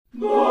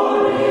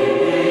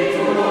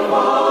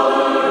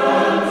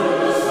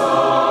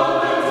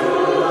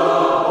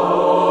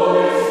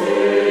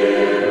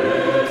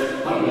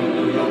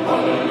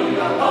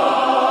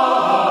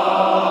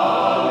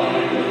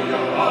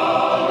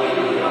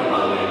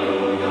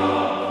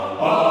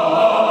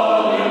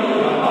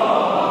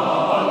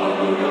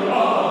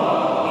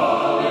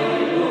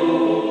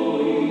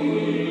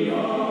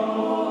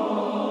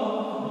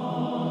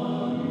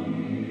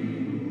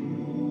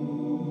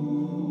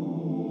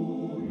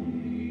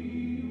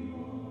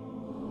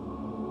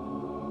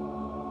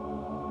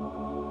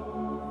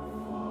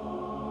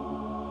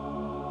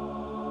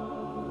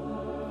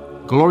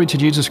Glory to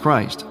Jesus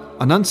Christ.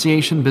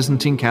 Annunciation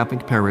Byzantine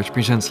Catholic Parish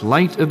presents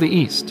Light of the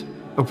East,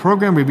 a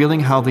program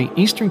revealing how the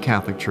Eastern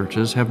Catholic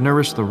churches have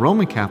nourished the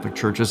Roman Catholic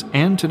churches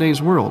and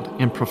today's world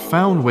in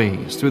profound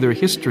ways through their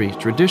histories,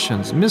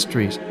 traditions,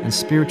 mysteries, and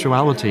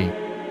spirituality.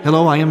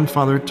 Hello, I am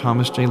Father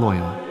Thomas J.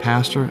 Loya,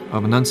 pastor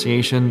of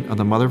Annunciation of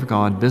the Mother of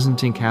God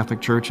Byzantine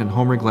Catholic Church in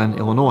Homer Glen,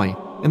 Illinois.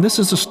 And this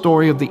is the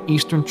story of the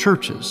Eastern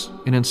churches,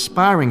 an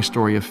inspiring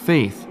story of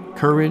faith,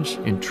 courage,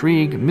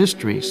 intrigue,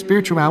 mystery,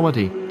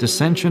 spirituality,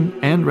 dissension,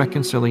 and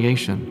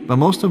reconciliation. But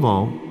most of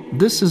all,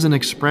 this is an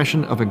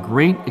expression of a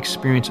great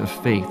experience of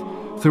faith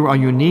through our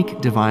unique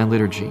divine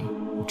liturgy.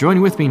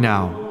 Join with me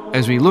now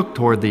as we look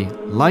toward the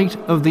Light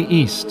of the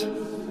East.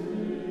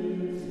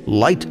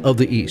 Light of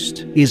the East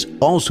is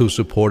also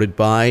supported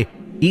by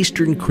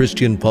Eastern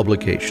Christian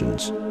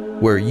Publications,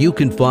 where you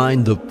can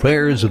find the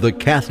prayers of the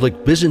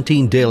Catholic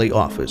Byzantine Daily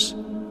Office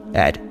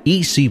at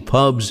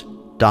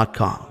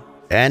ecpubs.com.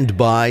 And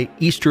by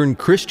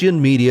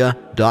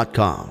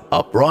EasternChristianMedia.com,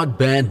 a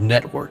broadband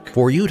network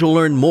for you to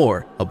learn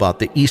more about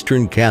the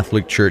Eastern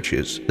Catholic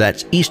Churches.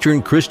 That's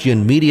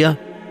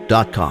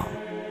EasternChristianMedia.com,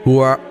 who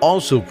are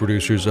also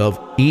producers of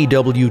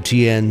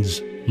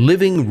EWTN's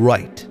Living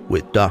Right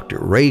with Dr.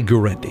 Ray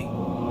Guarendi.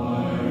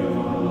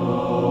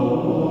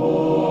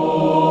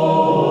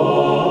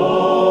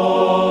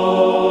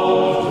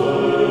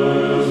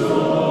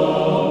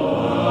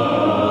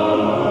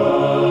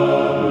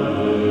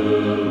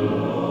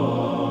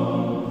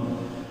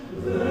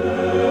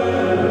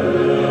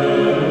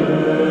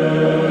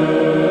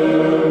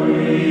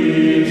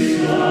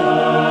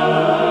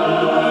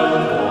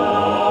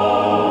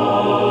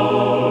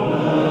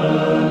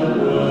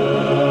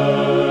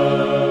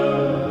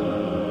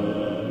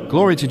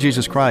 Glory to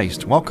Jesus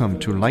Christ. Welcome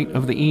to Light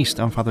of the East.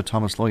 I'm Father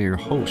Thomas Loya, your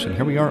host, and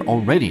here we are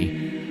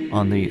already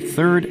on the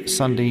third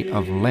Sunday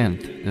of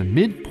Lent, the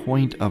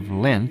midpoint of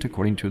Lent,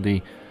 according to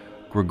the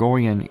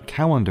Gregorian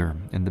calendar.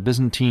 In the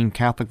Byzantine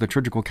Catholic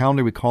liturgical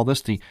calendar, we call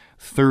this the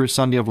third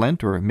Sunday of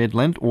Lent, or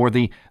mid-Lent, or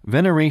the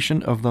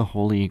Veneration of the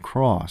Holy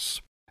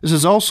Cross. This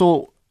is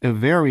also a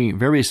very,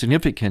 very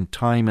significant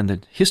time in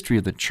the history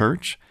of the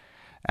Church,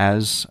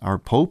 as our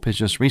Pope has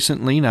just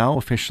recently now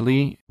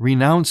officially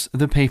renounced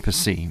the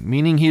papacy,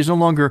 meaning he is no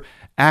longer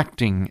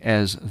acting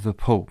as the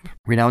Pope.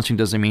 Renouncing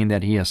doesn't mean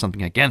that he has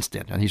something against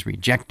it, and he's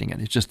rejecting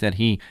it. It's just that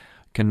he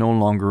can no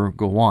longer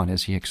go on,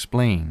 as he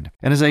explained.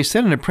 And as I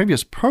said in a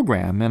previous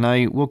program, and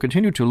I will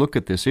continue to look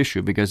at this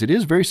issue because it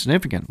is very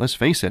significant, let's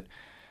face it,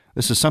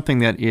 this is something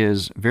that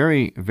is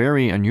very,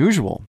 very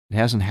unusual. It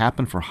hasn't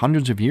happened for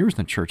hundreds of years in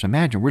the Church.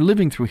 Imagine, we're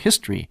living through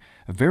history,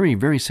 a very,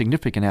 very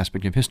significant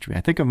aspect of history.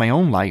 I think of my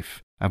own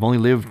life. I've only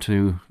lived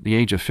to the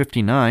age of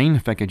 59. In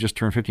fact, I just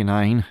turned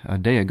 59 a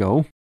day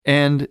ago.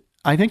 And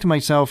I think to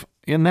myself,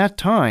 in that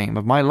time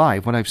of my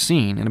life, what I've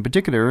seen, and in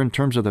particular in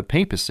terms of the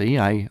papacy,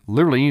 I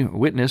literally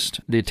witnessed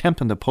the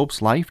attempt on the Pope's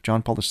life,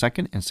 John Paul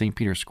II, in St.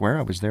 Peter's Square.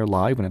 I was there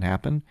live when it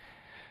happened.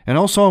 And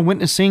also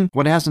witnessing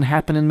what hasn't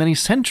happened in many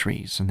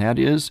centuries, and that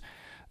is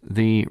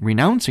the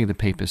renouncing of the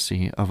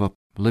papacy of a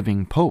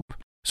living pope.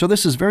 So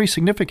this is very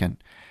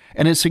significant.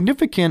 And it's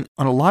significant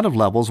on a lot of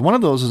levels. One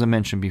of those, as I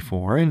mentioned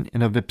before, and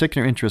of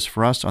particular interest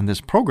for us on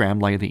this program,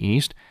 Light of the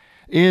East,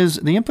 is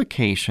the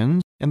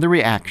implications and the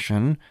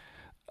reaction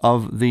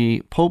of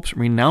the Pope's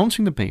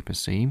renouncing the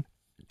papacy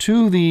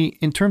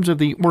in terms of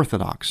the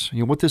Orthodox.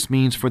 What this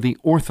means for the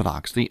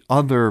Orthodox, the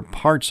other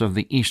parts of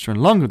the Eastern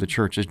lung of the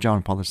Church, as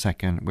John Paul II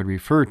would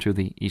refer to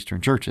the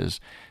Eastern churches.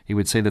 He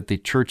would say that the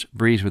Church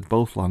breathes with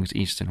both lungs,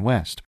 East and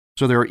West.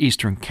 So there are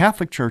Eastern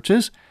Catholic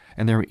churches,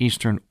 and there are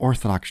Eastern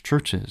Orthodox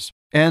churches.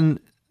 And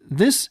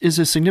this is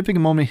a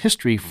significant moment in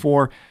history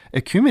for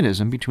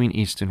ecumenism between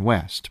East and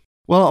West.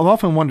 Well, I've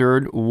often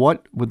wondered,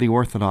 what would the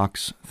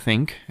Orthodox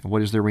think?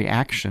 What is their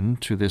reaction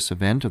to this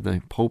event of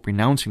the Pope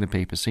renouncing the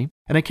papacy?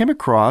 And I came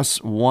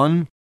across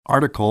one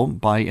article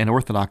by an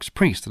Orthodox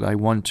priest that I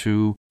want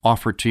to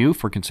offer to you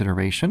for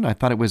consideration. I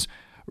thought it was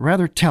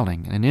rather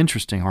telling, an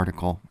interesting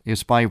article.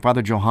 It's by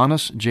Father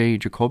Johannes J.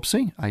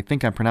 Jacobse. I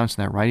think I'm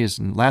pronouncing that right. His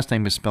last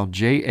name is spelled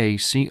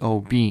Jacobse.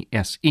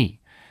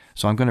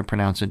 So I'm going to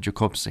pronounce it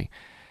Jacobse.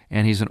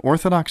 And he's an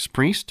Orthodox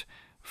priest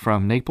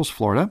from Naples,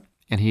 Florida.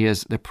 And he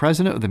is the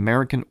president of the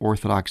American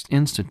Orthodox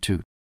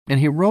Institute. And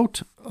he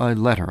wrote a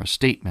letter, a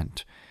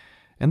statement.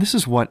 And this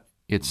is what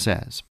it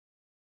says.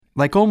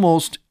 Like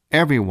almost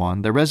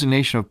everyone, the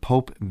resignation of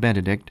Pope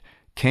Benedict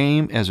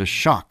came as a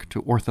shock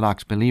to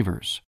Orthodox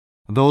believers.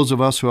 Those of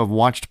us who have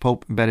watched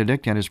Pope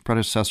Benedict and his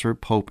predecessor,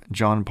 Pope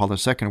John Paul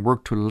II,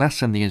 work to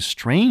lessen the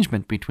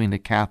estrangement between the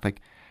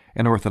Catholic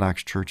and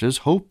Orthodox churches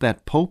hope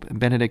that Pope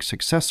Benedict's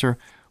successor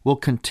will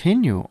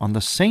continue on the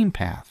same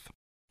path.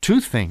 Two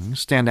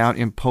things stand out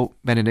in Pope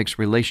Benedict's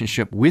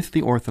relationship with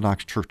the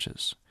Orthodox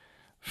churches.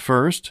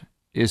 First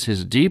is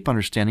his deep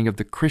understanding of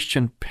the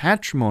Christian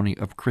patrimony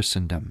of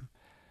Christendom.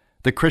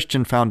 The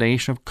Christian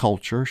foundation of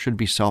culture should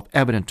be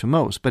self-evident to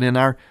most, but in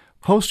our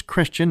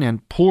post-Christian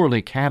and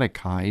poorly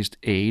catechized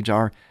age,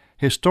 our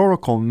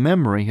historical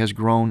memory has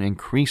grown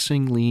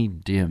increasingly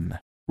dim.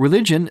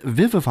 Religion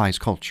vivifies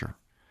culture.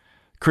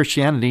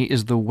 Christianity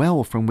is the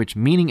well from which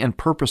meaning and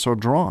purpose are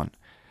drawn.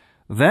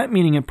 That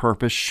meaning and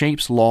purpose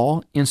shapes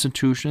law,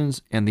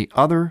 institutions, and the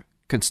other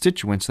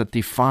constituents that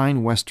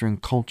define Western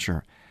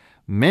culture.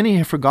 Many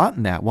have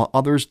forgotten that, while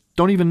others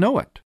don't even know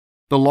it.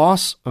 The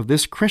loss of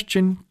this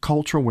Christian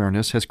cultural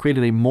awareness has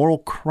created a moral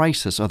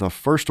crisis of the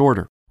first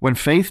order. When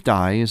faith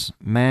dies,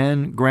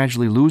 man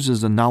gradually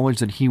loses the knowledge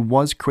that he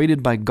was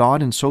created by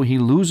God, and so he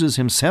loses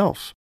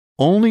himself.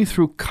 Only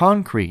through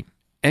concrete,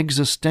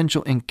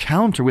 existential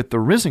encounter with the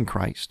risen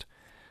Christ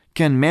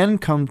can man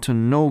come to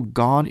know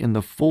God in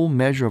the full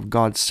measure of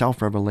God's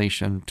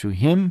self-revelation to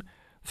him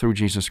through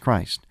Jesus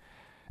Christ.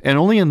 And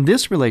only in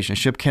this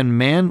relationship can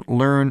man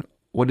learn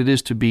what it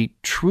is to be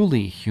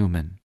truly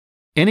human.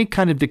 Any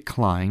kind of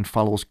decline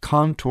follows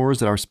contours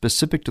that are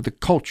specific to the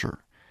culture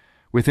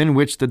within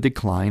which the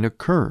decline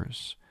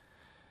occurs.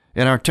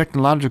 In our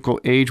technological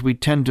age, we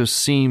tend to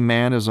see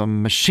man as a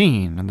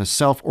machine and the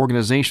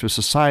self-organization of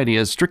society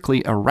as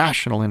strictly a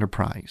rational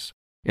enterprise.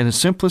 In the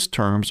simplest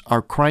terms,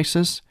 our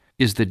crisis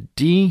is the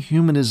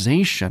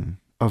dehumanization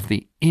of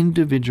the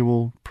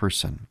individual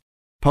person.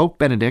 Pope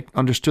Benedict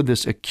understood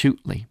this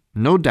acutely,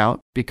 no doubt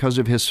because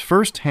of his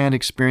first-hand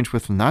experience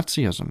with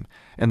Nazism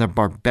and the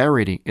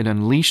barbarity it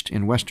unleashed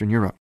in Western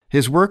Europe.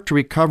 His work to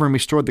recover and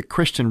restore the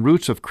Christian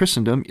roots of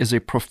Christendom is a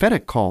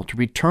prophetic call to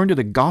return to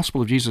the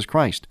gospel of Jesus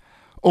Christ.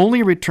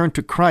 Only a return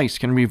to Christ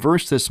can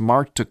reverse this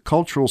march to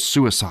cultural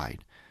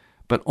suicide,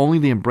 but only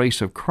the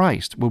embrace of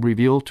Christ will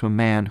reveal to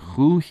man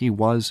who he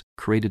was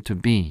created to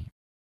be.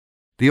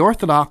 The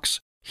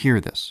Orthodox hear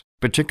this,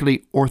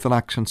 particularly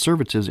Orthodox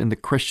conservatives in the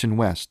Christian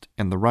West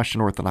and the Russian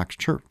Orthodox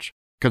Church.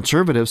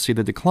 Conservatives see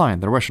the decline.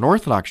 The Russian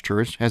Orthodox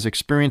Church has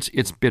experienced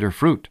its bitter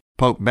fruit.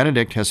 Pope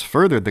Benedict has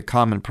furthered the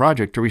common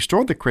project to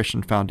restore the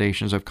Christian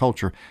foundations of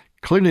culture.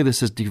 Clearly,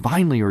 this is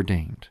divinely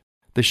ordained.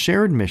 The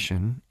shared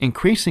mission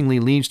increasingly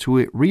leads to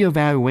a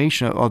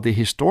reevaluation of the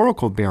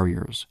historical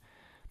barriers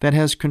that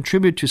has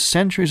contributed to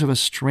centuries of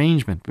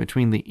estrangement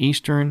between the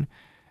Eastern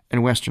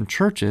and Western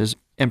churches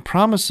and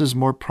promises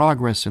more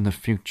progress in the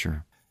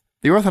future.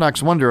 The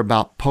Orthodox wonder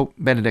about Pope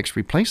Benedict's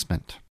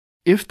replacement.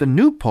 If the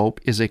new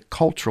pope is a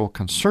cultural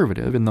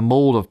conservative in the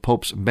mold of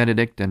Popes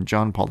Benedict and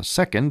John Paul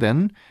II,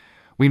 then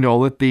we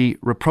know that the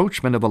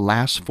rapprochement of the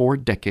last 4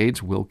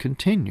 decades will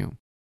continue.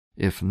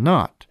 If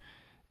not,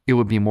 it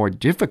would be more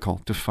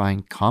difficult to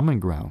find common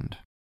ground.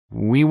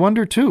 We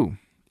wonder, too,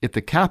 if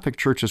the Catholic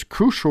Church's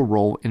crucial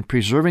role in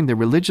preserving the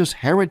religious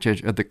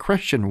heritage of the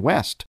Christian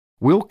West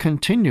will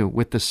continue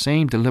with the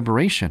same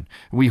deliberation.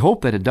 We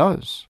hope that it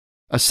does.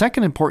 A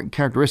second important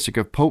characteristic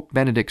of Pope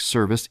Benedict's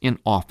service in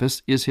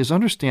office is his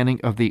understanding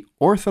of the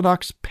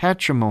Orthodox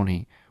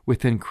patrimony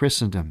within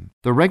Christendom.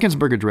 The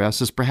Regensburg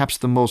Address is perhaps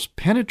the most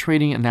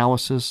penetrating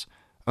analysis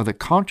of the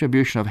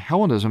contribution of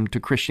Hellenism to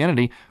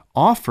Christianity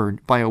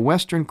offered by a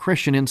Western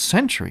Christian in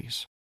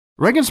centuries.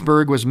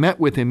 Regensburg was met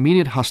with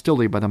immediate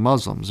hostility by the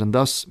Muslims and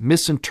thus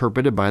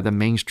misinterpreted by the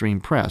mainstream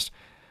press.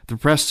 The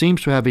press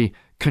seems to have a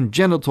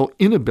congenital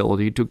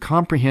inability to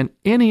comprehend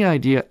any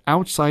idea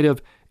outside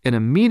of an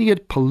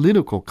immediate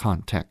political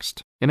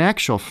context. In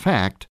actual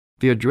fact,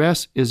 the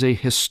address is a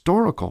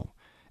historical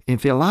and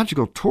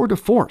theological tour de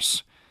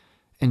force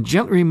and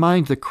gently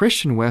reminds the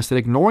Christian West that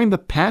ignoring the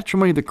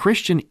patrimony of the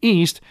Christian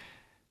East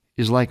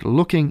is like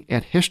looking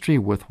at history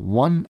with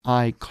one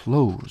eye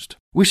closed.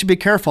 We should be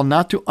careful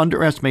not to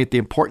underestimate the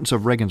importance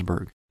of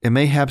Regensburg. It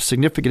may have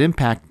significant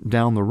impact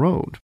down the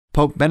road.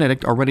 Pope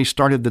Benedict already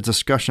started the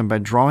discussion by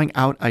drawing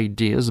out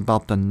ideas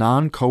about the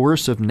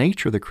non-coercive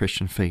nature of the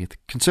Christian faith,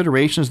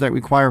 considerations that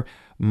require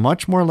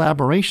much more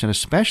elaboration,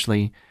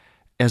 especially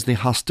as the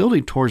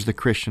hostility towards the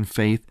Christian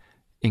faith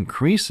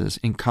increases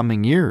in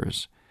coming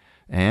years,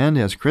 and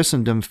as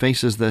Christendom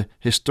faces the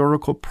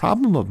historical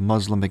problem of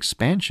Muslim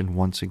expansion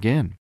once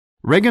again.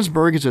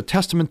 Regensburg is a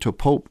testament to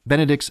Pope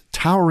Benedict's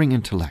towering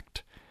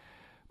intellect,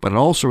 but it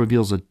also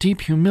reveals a deep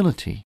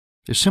humility.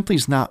 There simply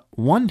is not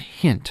one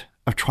hint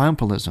of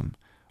triumphalism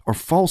or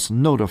false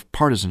note of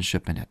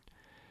partisanship in it.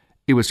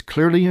 It was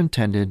clearly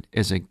intended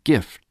as a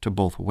gift to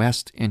both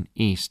West and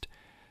East,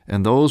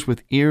 and those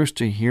with ears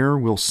to hear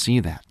will see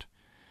that.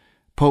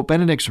 Pope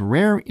Benedict's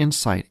rare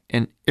insight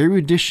and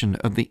erudition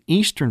of the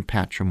Eastern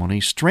patrimony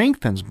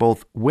strengthens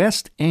both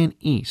West and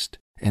East,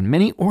 and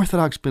many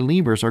Orthodox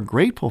believers are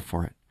grateful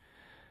for it.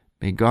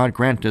 May God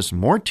grant us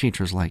more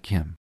teachers like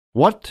him.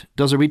 What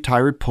does a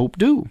retired pope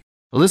do?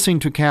 Listening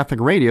to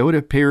Catholic radio, it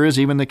appears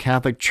even the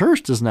Catholic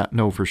Church does not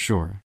know for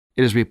sure.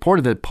 It is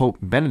reported that Pope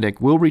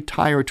Benedict will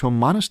retire to a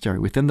monastery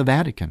within the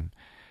Vatican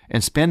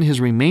and spend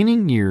his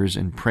remaining years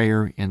in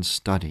prayer and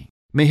study.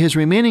 May his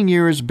remaining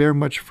years bear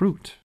much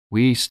fruit.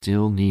 We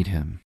still need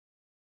him.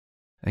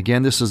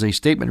 Again, this is a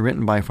statement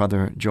written by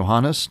Father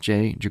Johannes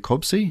J.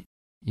 Jacobsi.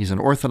 He's an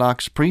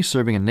Orthodox priest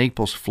serving in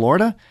Naples,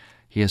 Florida.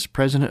 He is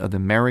president of the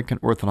American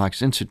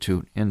Orthodox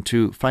Institute. And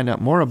to find out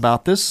more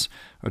about this,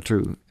 or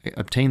to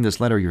obtain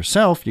this letter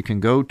yourself, you can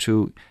go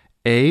to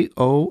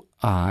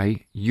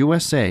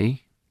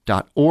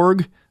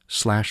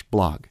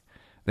aoiusa.org/blog.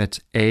 That's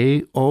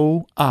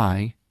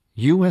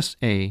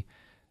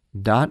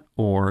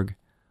aoiusa.org/blog.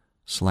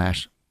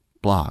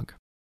 blog.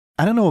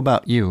 I don't know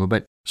about you,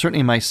 but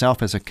certainly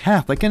myself as a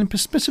Catholic, and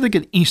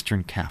specifically an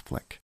Eastern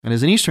Catholic. And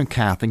as an Eastern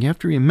Catholic, you have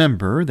to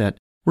remember that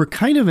we're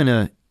kind of in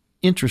an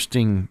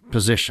interesting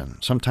position.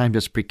 Sometimes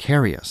it's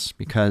precarious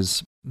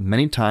because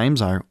many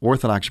times our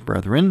Orthodox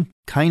brethren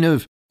kind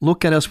of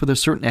look at us with a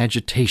certain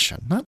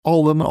agitation. Not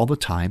all of them all the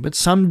time, but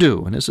some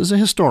do. And this is a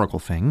historical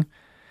thing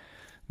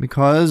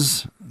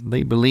because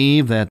they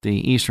believe that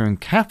the Eastern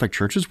Catholic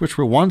churches, which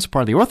were once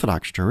part of the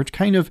Orthodox Church,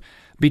 kind of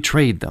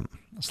betrayed them.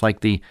 It's like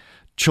the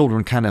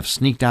children kind of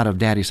sneaked out of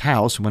daddy's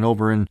house and went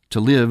over to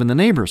live in the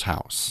neighbor's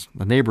house.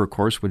 The neighbor, of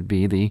course, would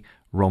be the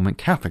Roman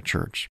Catholic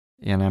Church.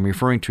 And I'm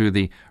referring to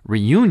the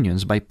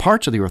reunions by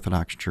parts of the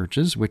Orthodox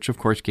churches, which of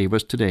course gave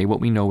us today what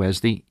we know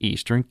as the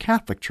Eastern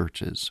Catholic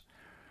churches.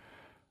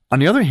 On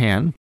the other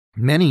hand,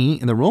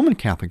 many in the Roman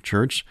Catholic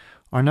Church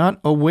are not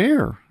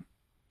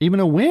even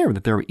aware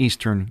that there are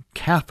Eastern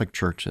Catholic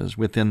churches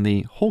within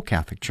the whole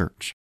Catholic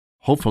Church.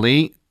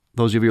 Hopefully,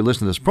 those of you who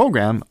listen to this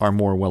program are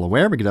more well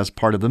aware because that's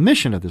part of the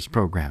mission of this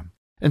program.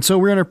 And so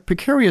we're in a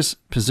precarious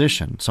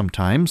position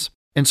sometimes.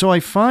 And so I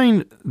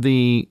find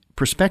the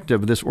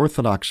perspective of this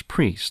Orthodox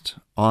priest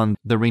on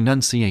the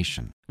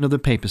renunciation of the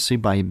papacy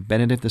by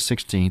Benedict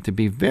XVI to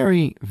be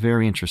very,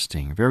 very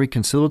interesting, very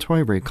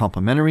conciliatory, very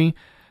complimentary,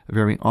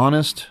 very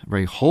honest,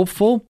 very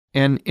hopeful,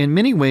 and in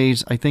many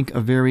ways, I think a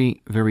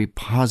very, very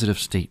positive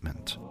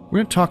statement. We're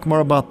going to talk more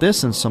about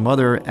this and some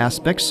other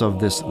aspects of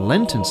this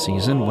Lenten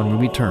season when we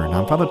return.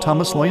 I'm Father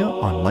Thomas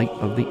Loya on Light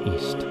of the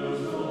East.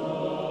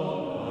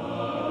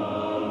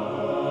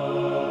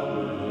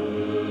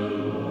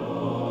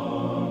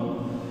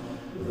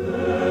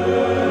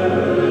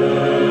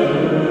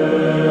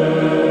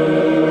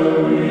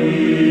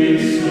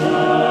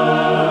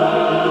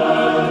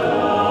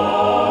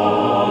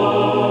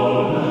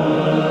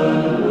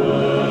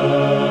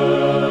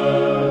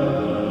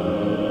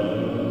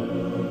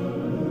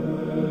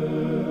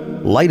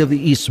 Light of the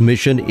East's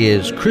mission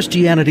is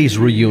Christianity's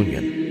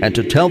reunion, and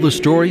to tell the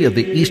story of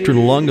the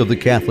Eastern lung of the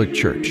Catholic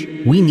Church,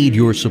 we need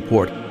your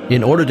support.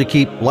 In order to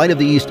keep Light of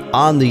the East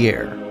on the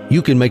air,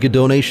 you can make a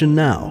donation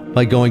now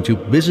by going to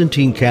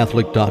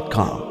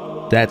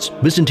ByzantineCatholic.com. That's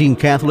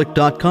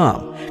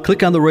ByzantineCatholic.com.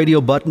 Click on the radio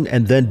button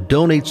and then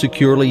donate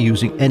securely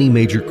using any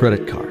major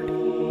credit card.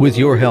 With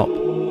your help,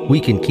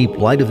 we can keep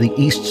Light of the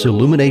East's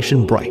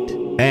illumination bright.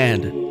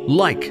 And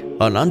like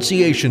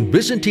Annunciation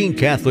Byzantine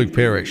Catholic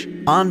Parish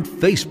on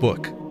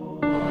Facebook.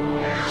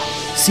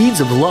 Seeds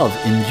of love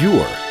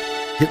endure.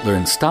 Hitler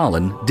and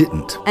Stalin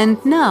didn't. And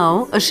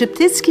now, a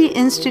Sheptytsky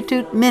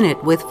Institute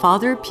Minute with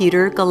Father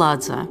Peter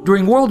Galadza.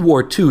 During World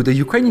War II, the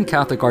Ukrainian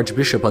Catholic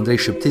Archbishop Andrei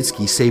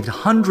Sheptytsky saved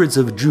hundreds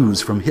of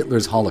Jews from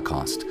Hitler's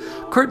Holocaust.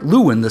 Kurt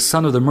Lewin, the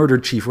son of the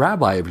murdered chief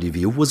rabbi of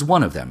Lviv, was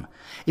one of them.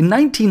 In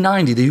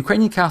 1990, the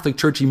Ukrainian Catholic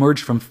Church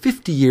emerged from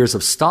 50 years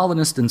of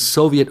Stalinist and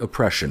Soviet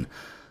oppression.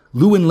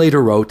 Lewin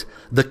later wrote,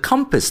 "The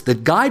compass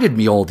that guided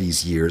me all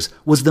these years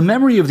was the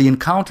memory of the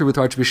encounter with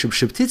Archbishop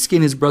Sheptytsky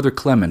and his brother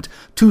Clement,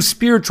 two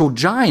spiritual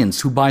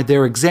giants who by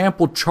their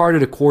example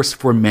charted a course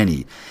for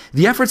many.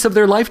 The efforts of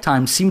their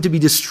lifetime seemed to be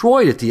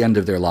destroyed at the end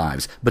of their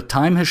lives, but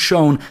time has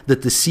shown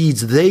that the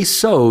seeds they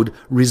sowed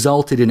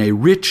resulted in a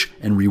rich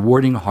and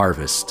rewarding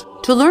harvest."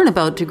 To learn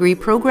about degree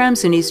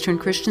programs in Eastern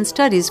Christian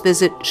Studies,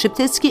 visit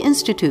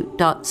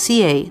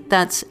sheptytskyinstitute.ca.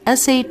 That's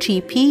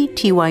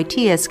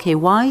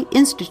SHEPTYTSKY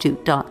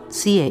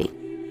institute.ca.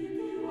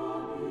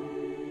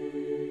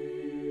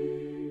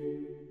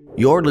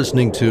 You're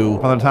listening to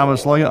Father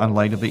Thomas Loya on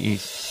Light of the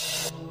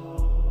East.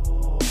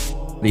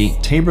 The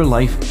Tabor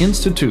Life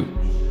Institute,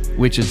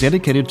 which is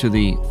dedicated to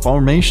the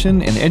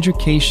formation and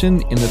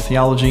education in the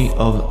theology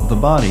of the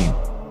body.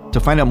 To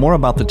find out more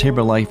about the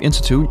Tabor Life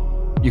Institute,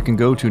 you can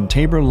go to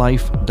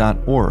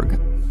taborlife.org.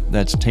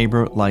 That's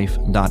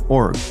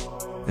taborlife.org.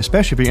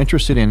 Especially if you're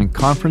interested in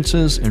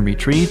conferences and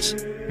retreats,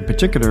 in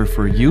particular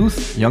for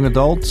youth, young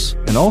adults,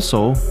 and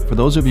also for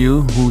those of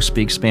you who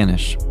speak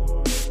Spanish.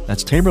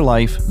 That's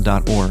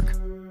taborlife.org.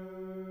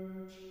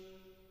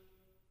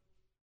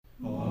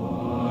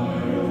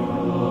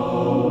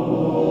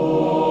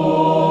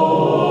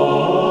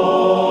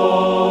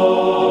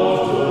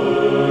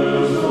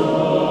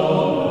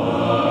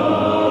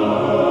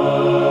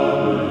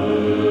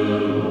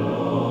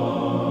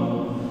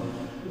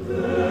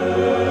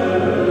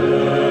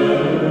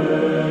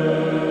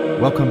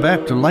 Welcome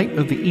back to Light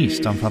of the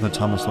East. I'm Father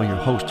Thomas Loya, your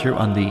host here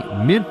on the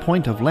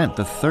midpoint of Lent,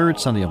 the third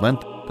Sunday of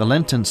Lent, the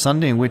Lenten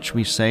Sunday in which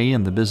we say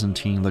in the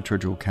Byzantine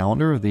liturgical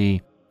calendar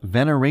the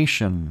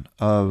veneration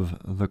of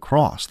the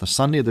cross, the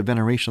Sunday of the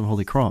veneration of the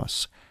Holy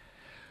Cross.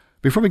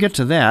 Before we get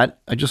to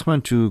that, I just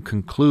want to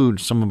conclude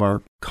some of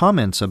our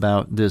comments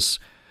about this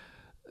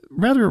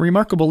rather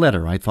remarkable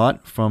letter, I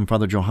thought, from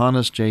Father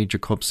Johannes J.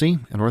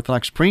 Jacobsi, an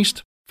Orthodox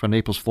priest from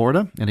Naples,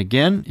 Florida. And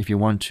again, if you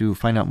want to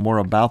find out more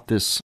about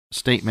this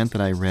statement that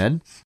I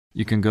read,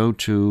 you can go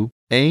to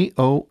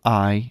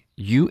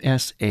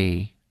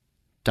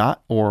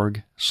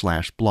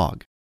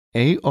aoiusa.org/blog.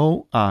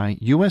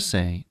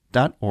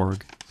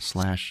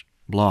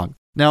 aoiusa.org/blog.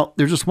 Now,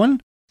 there's just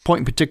one point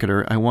in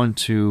particular I want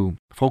to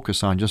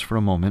focus on just for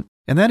a moment.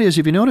 And that is,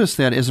 if you notice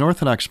that as an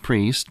Orthodox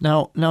priest,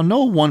 now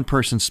no one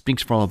person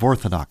speaks for all of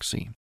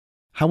Orthodoxy.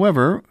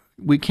 However,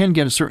 we can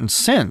get a certain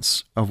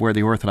sense of where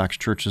the Orthodox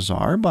churches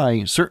are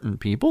by certain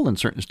people and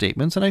certain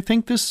statements, and I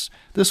think this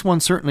one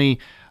certainly,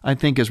 I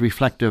think, is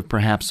reflective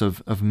perhaps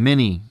of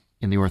many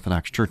in the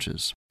Orthodox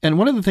churches. And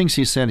one of the things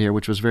he said here,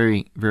 which was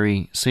very,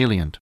 very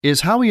salient,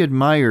 is how he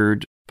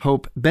admired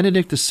Pope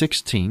Benedict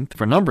XVI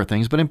for a number of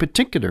things, but in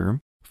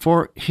particular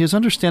for his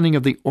understanding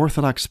of the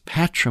Orthodox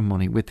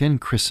patrimony within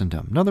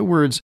Christendom. In other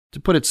words, to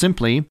put it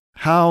simply,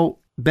 how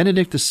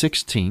Benedict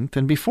XVI,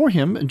 and before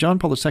him, John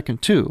Paul II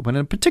too, but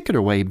in a particular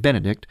way,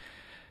 Benedict,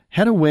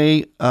 had a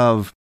way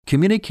of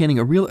communicating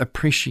a real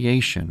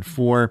appreciation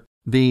for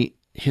the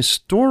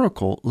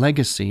historical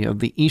legacy of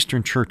the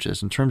Eastern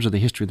churches in terms of the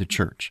history of the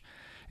church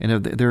and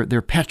of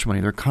their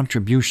patrimony, their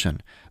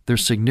contribution, their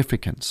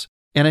significance.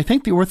 And I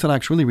think the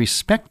Orthodox really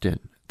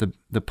respected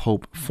the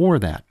Pope for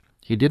that.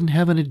 He didn't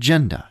have an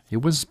agenda. He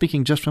wasn't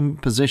speaking just from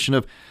a position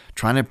of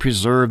trying to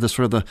preserve the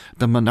sort of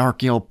the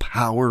monarchical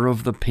power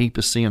of the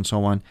papacy and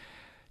so on.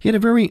 He had a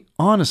very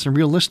honest and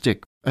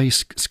realistic, a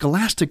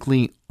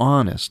scholastically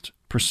honest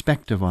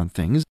perspective on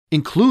things,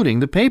 including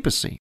the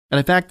papacy. And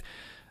in fact,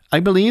 I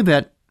believe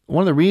that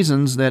one of the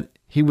reasons that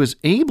he was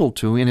able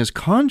to, in his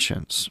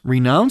conscience,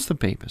 renounce the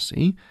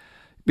papacy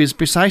is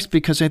precisely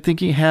because I think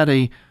he had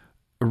a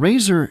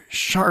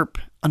razor-sharp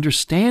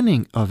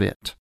understanding of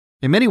it.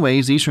 In many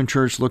ways, the Eastern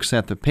Church looks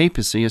at the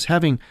papacy as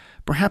having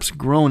perhaps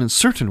grown in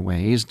certain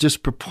ways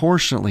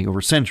disproportionately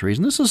over centuries,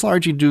 and this is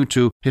largely due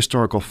to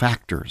historical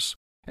factors.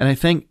 And I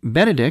think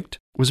Benedict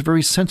was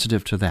very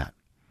sensitive to that.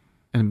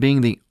 And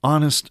being the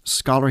honest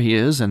scholar he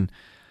is, and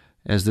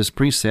as this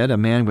priest said, a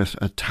man with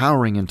a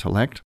towering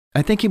intellect,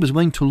 I think he was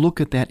willing to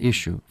look at that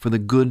issue for the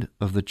good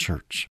of the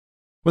church.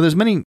 Well, there's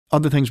many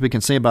other things we can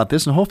say about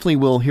this, and hopefully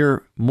we'll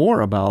hear more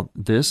about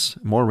this,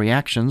 more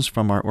reactions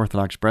from our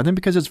Orthodox brethren,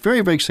 because it's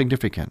very, very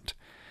significant.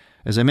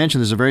 As I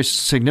mentioned, there's a very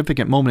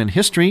significant moment in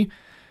history,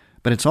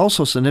 but it's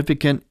also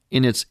significant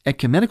in its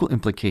ecumenical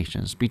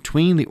implications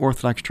between the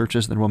Orthodox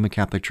churches and the Roman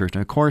Catholic Church.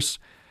 And of course,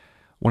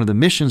 one of the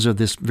missions of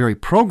this very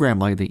program,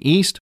 Light of the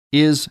East,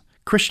 is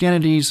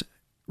Christianity's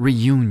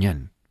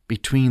reunion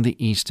between the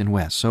East and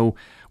West. So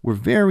we're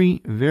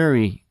very,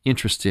 very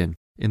interested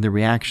in the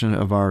reaction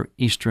of our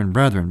Eastern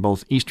brethren,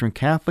 both Eastern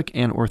Catholic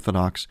and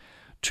Orthodox,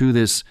 to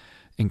this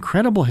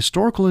incredible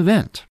historical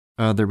event,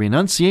 the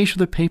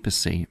renunciation of the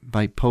papacy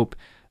by Pope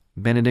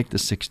Benedict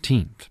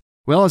XVI.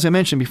 Well, as I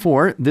mentioned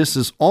before, this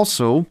is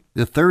also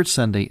the third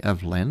Sunday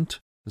of Lent,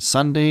 the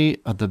Sunday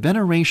of the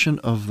veneration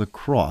of the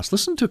cross.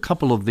 Listen to a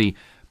couple of the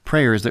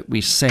prayers that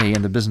we say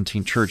in the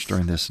Byzantine Church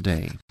during this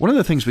day. One of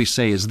the things we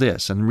say is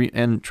this,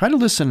 and try to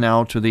listen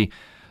now to the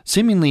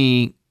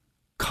seemingly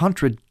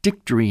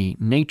contradictory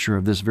nature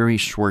of this very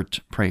short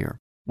prayer.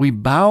 We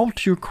bow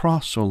to your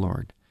cross, O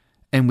Lord,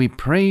 and we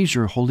praise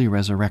your holy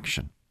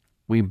resurrection.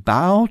 We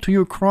bow to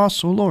your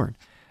cross, O Lord,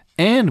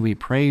 and we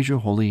praise your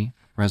holy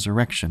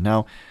resurrection.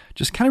 Now,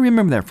 just kind of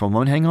remember that for a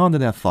moment. Hang on to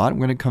that thought.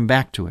 We're going to come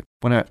back to it.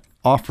 I want to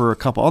offer a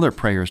couple other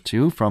prayers to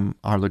you from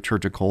our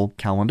liturgical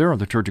calendar, our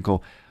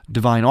liturgical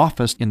divine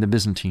office in the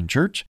Byzantine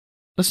Church.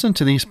 Listen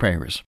to these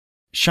prayers.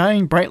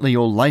 Shine brightly,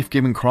 O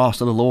life-giving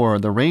cross of the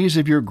Lord, the rays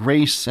of your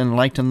grace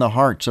enlighten the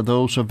hearts of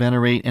those who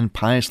venerate and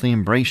piously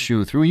embrace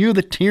you. Through you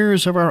the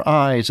tears of our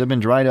eyes have been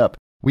dried up.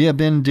 We have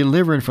been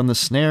delivered from the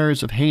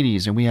snares of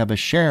Hades, and we have a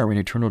share in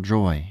eternal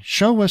joy.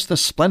 Show us the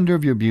splendor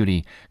of your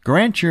beauty.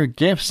 Grant your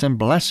gifts and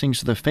blessings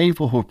to the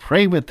faithful who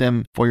pray with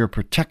them for your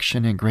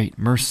protection and great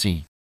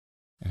mercy.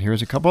 And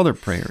here's a couple other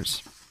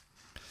prayers.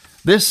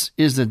 This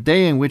is the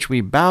day in which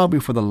we bow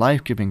before the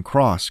life-giving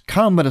cross.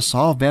 Come, let us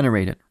all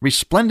venerate it.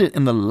 Resplendent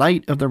in the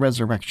light of the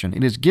resurrection,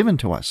 it is given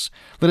to us.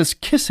 Let us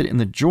kiss it in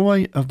the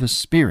joy of the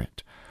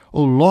Spirit.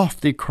 O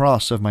lofty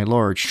cross of my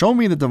Lord, show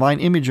me the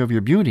divine image of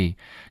your beauty.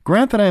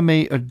 Grant that I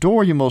may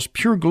adore your most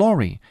pure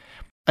glory.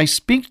 I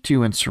speak to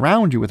you and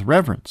surround you with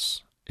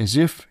reverence, as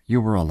if you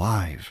were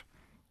alive.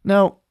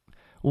 Now,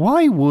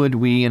 why would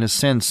we, in a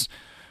sense,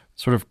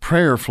 sort of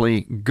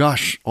prayerfully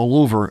gush all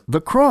over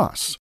the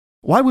cross?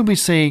 Why would we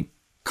say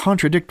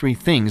contradictory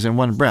things in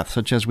one breath,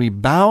 such as we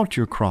bow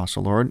to your cross,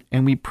 O Lord,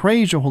 and we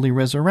praise your holy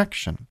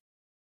resurrection?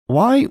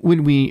 Why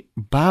would we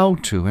bow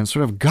to and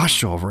sort of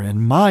gush over and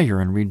admire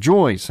and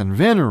rejoice and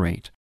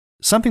venerate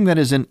something that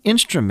is an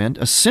instrument,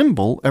 a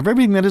symbol of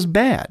everything that is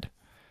bad,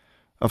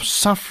 of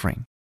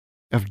suffering,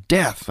 of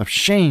death, of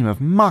shame,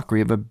 of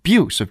mockery, of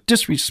abuse, of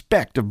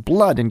disrespect, of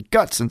blood and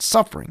guts and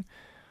suffering?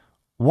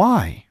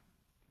 Why?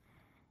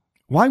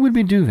 Why would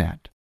we do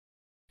that?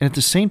 And at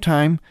the same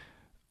time,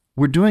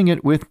 we're doing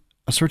it with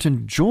a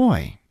certain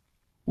joy.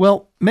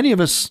 Well, many of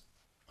us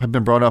have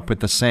been brought up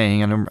with the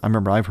saying, and I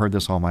remember I've heard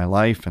this all my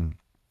life, and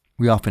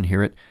we often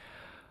hear it,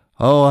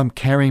 oh, I'm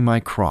carrying my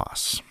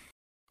cross.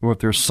 Or if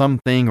there's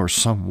something or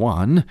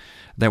someone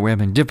that we're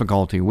having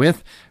difficulty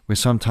with, we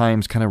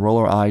sometimes kind of roll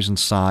our eyes and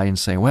sigh and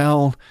say,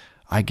 well,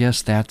 I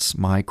guess that's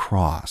my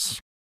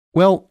cross.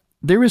 Well,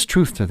 there is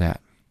truth to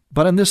that.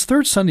 But on this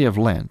third Sunday of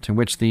Lent, in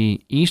which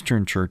the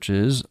Eastern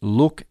churches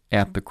look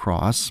at the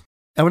cross,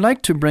 I would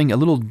like to bring a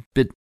little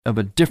bit of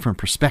a different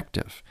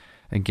perspective.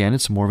 Again,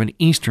 it's more of an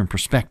Eastern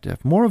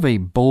perspective, more of a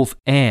both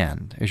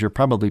and, as you're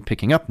probably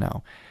picking up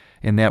now.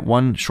 In that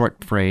one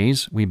short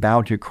phrase, we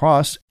bow to your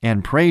cross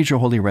and praise your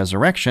holy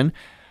resurrection,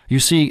 you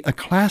see a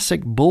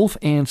classic both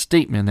and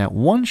statement in that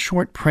one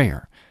short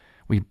prayer.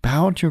 We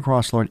bow to your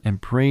cross, Lord,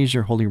 and praise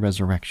your holy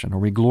resurrection, or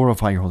we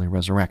glorify your holy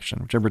resurrection,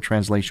 whichever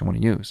translation you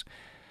want to use.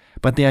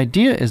 But the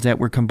idea is that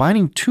we're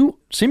combining two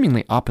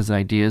seemingly opposite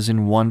ideas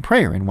in one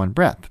prayer, in one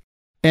breath.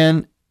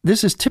 And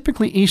this is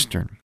typically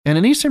Eastern. And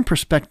an Eastern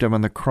perspective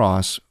on the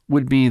cross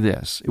would be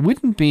this. It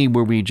wouldn't be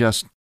where we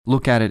just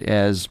look at it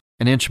as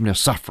an instrument of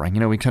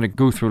suffering. We kind of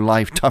go through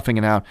life toughing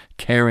it out,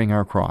 carrying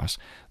our cross.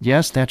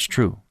 Yes, that's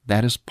true.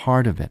 That is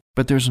part of it.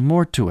 But there's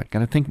more to it. Got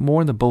to think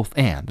more in the both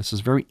and. This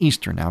is very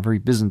Eastern now, very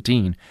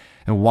Byzantine.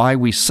 And why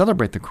we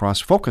celebrate the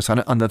cross, focus on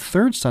it on the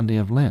third Sunday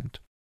of Lent.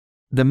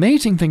 The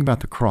amazing thing about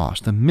the cross,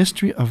 the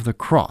mystery of the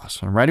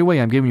cross, and right away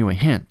I'm giving you a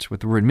hint with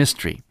the word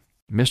mystery.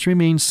 Mystery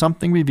means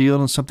something revealed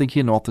and something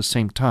hidden all at the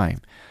same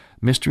time.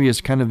 Mystery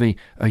is kind of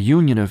a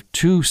union of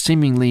two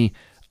seemingly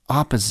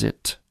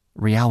opposite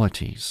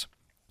realities,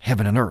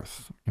 heaven and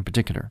earth in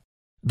particular.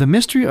 The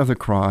mystery of the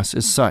cross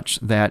is such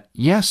that,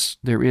 yes,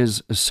 there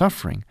is a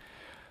suffering,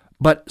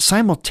 but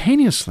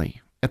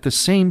simultaneously, at the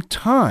same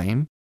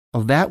time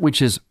of that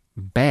which is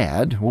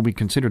bad, what we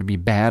consider to be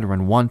bad or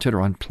unwanted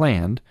or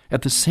unplanned,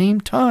 at the same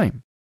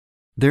time,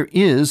 there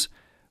is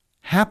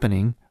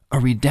happening a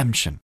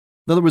redemption.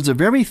 In other words, the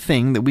very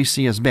thing that we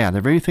see as bad,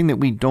 the very thing that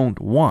we don't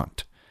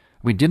want,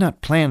 we did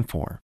not plan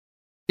for,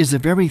 is the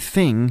very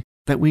thing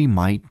that we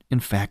might in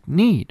fact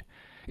need.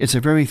 It's the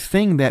very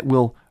thing that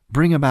will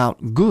bring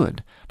about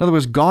good. In other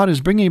words, God is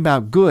bringing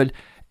about good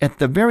at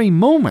the very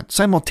moment,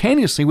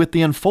 simultaneously with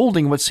the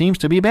unfolding of what seems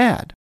to be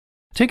bad.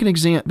 Take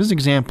this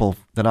example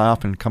that I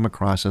often come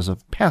across as a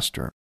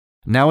pastor.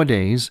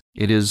 Nowadays,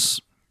 it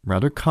is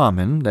rather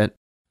common that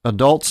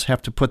adults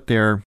have to put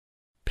their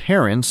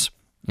parents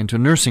into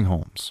nursing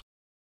homes.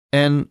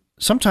 And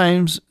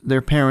sometimes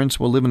their parents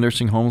will live in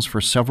nursing homes for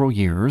several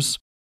years,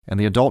 and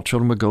the adult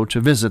children will go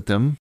to visit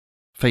them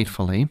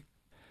faithfully.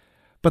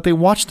 But they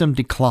watch them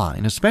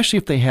decline, especially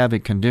if they have a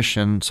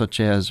condition such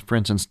as, for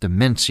instance,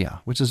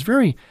 dementia, or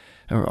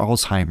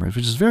Alzheimer's,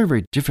 which is very,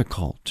 very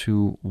difficult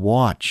to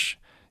watch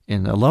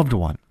in a loved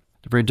one.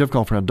 It's very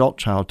difficult for an adult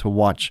child to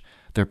watch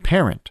their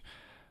parent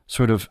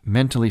sort of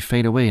mentally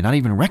fade away, not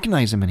even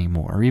recognize them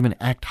anymore, or even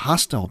act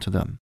hostile to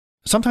them.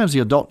 Sometimes the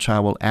adult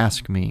child will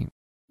ask me,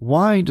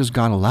 why does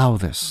God allow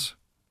this?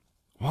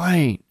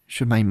 Why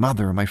should my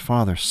mother or my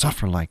father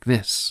suffer like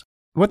this?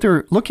 What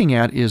they're looking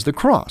at is the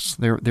cross.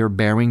 They're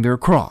bearing their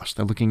cross.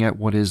 They're looking at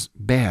what is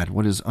bad,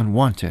 what is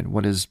unwanted,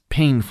 what is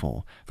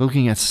painful. They're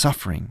looking at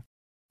suffering.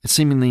 It's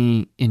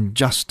seemingly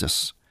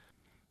injustice.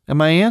 And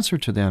my answer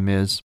to them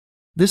is,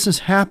 this is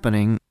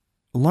happening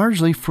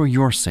largely for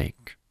your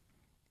sake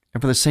and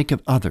for the sake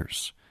of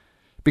others.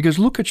 Because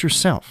look at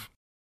yourself.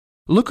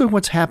 Look at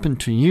what's happened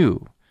to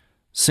you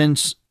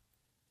since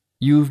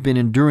you've been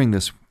enduring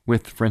this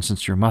with, for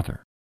instance, your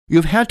mother.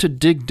 You've had to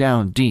dig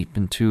down deep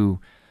into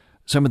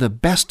some of the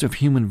best of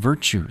human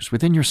virtues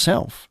within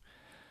yourself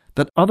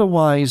that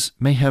otherwise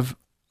may have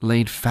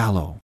laid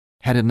fallow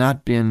had it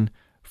not been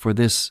for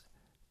this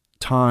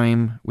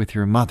time with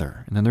your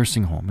mother in the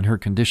nursing home in her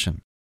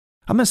condition.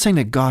 I'm not saying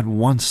that God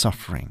wants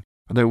suffering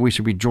or that we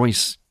should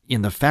rejoice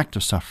in the fact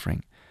of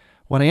suffering.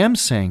 What I am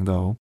saying,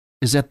 though,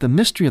 is that the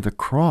mystery of the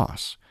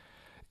cross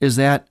is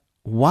that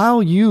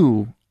while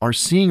you are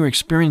seeing or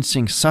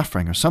experiencing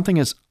suffering or something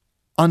is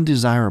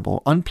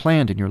undesirable,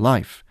 unplanned in your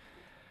life,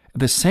 at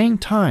the same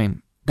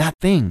time, that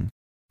thing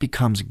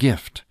becomes a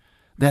gift.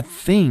 That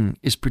thing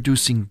is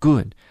producing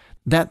good.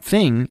 That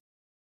thing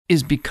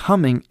is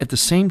becoming, at the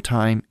same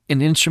time,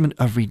 an instrument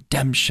of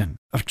redemption,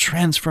 of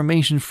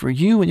transformation for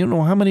you and you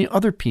know how many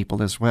other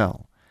people as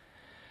well.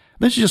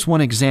 This is just one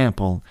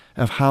example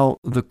of how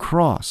the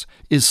cross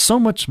is so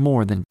much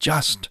more than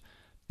just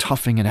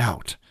toughing it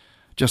out,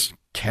 just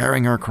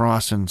carrying our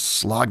cross and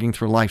slogging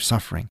through life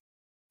suffering.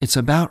 It's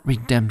about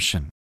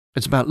redemption.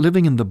 It's about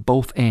living in the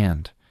both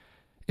and.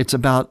 It's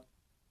about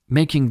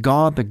making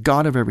God the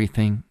God of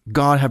everything,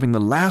 God having the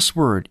last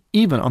word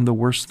even on the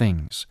worst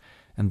things.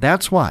 And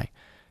that's why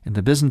in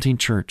the Byzantine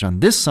Church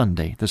on this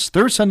Sunday, this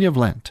third Sunday of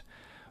Lent,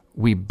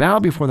 we bow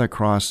before that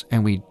cross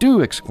and we do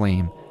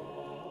exclaim,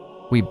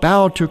 we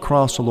bow to your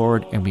cross, O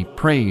Lord, and we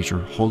praise your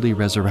holy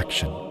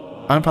resurrection.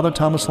 I'm Father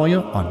Thomas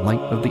Loya on Light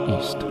of the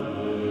East.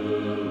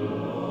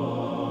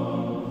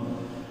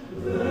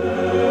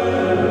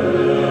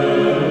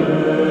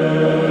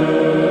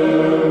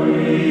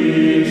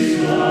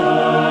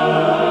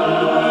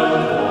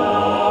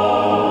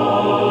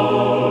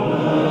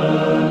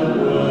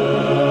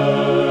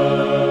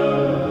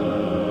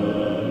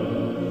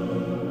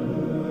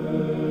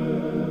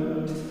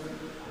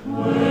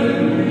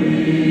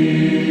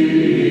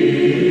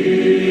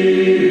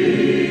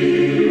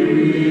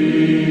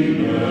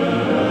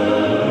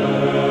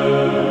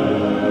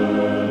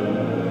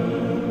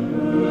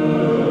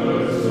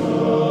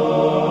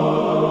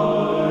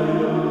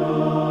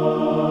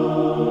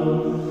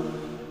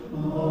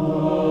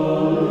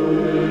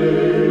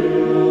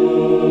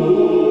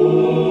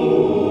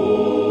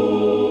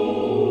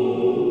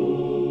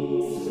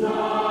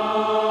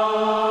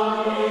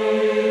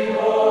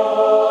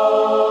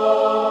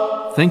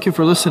 Thank you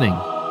for listening.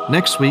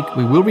 Next week,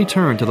 we will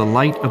return to the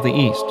Light of the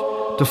East.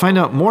 To find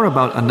out more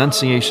about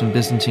Annunciation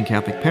Byzantine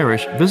Catholic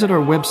Parish, visit our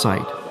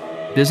website,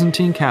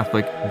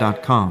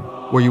 ByzantineCatholic.com,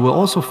 where you will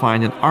also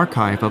find an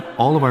archive of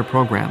all of our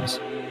programs.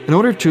 In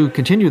order to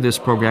continue this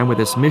program with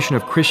its mission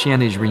of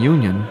Christianity's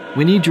reunion,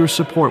 we need your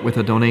support with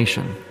a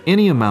donation.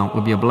 Any amount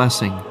would be a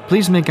blessing.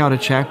 Please make out a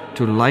check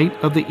to Light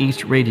of the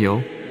East Radio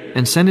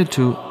and send it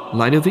to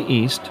Light of the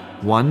East,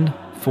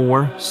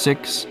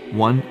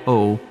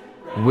 14610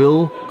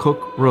 Will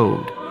Cook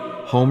Road,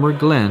 Homer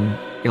Glen,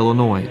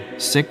 Illinois,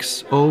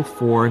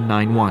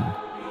 60491.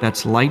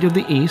 That's Light of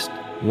the East,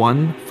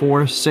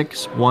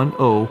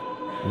 14610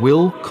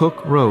 Will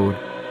Cook Road,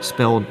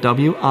 spelled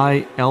WILL-COOK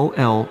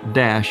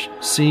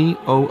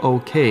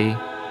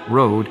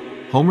Road,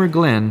 Homer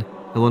Glen,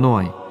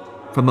 Illinois.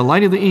 From the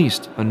Light of the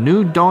East, a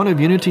new dawn of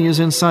unity is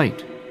in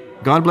sight.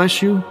 God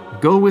bless you,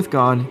 go with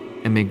God,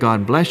 and may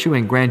God bless you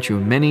and grant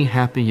you many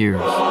happy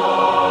years.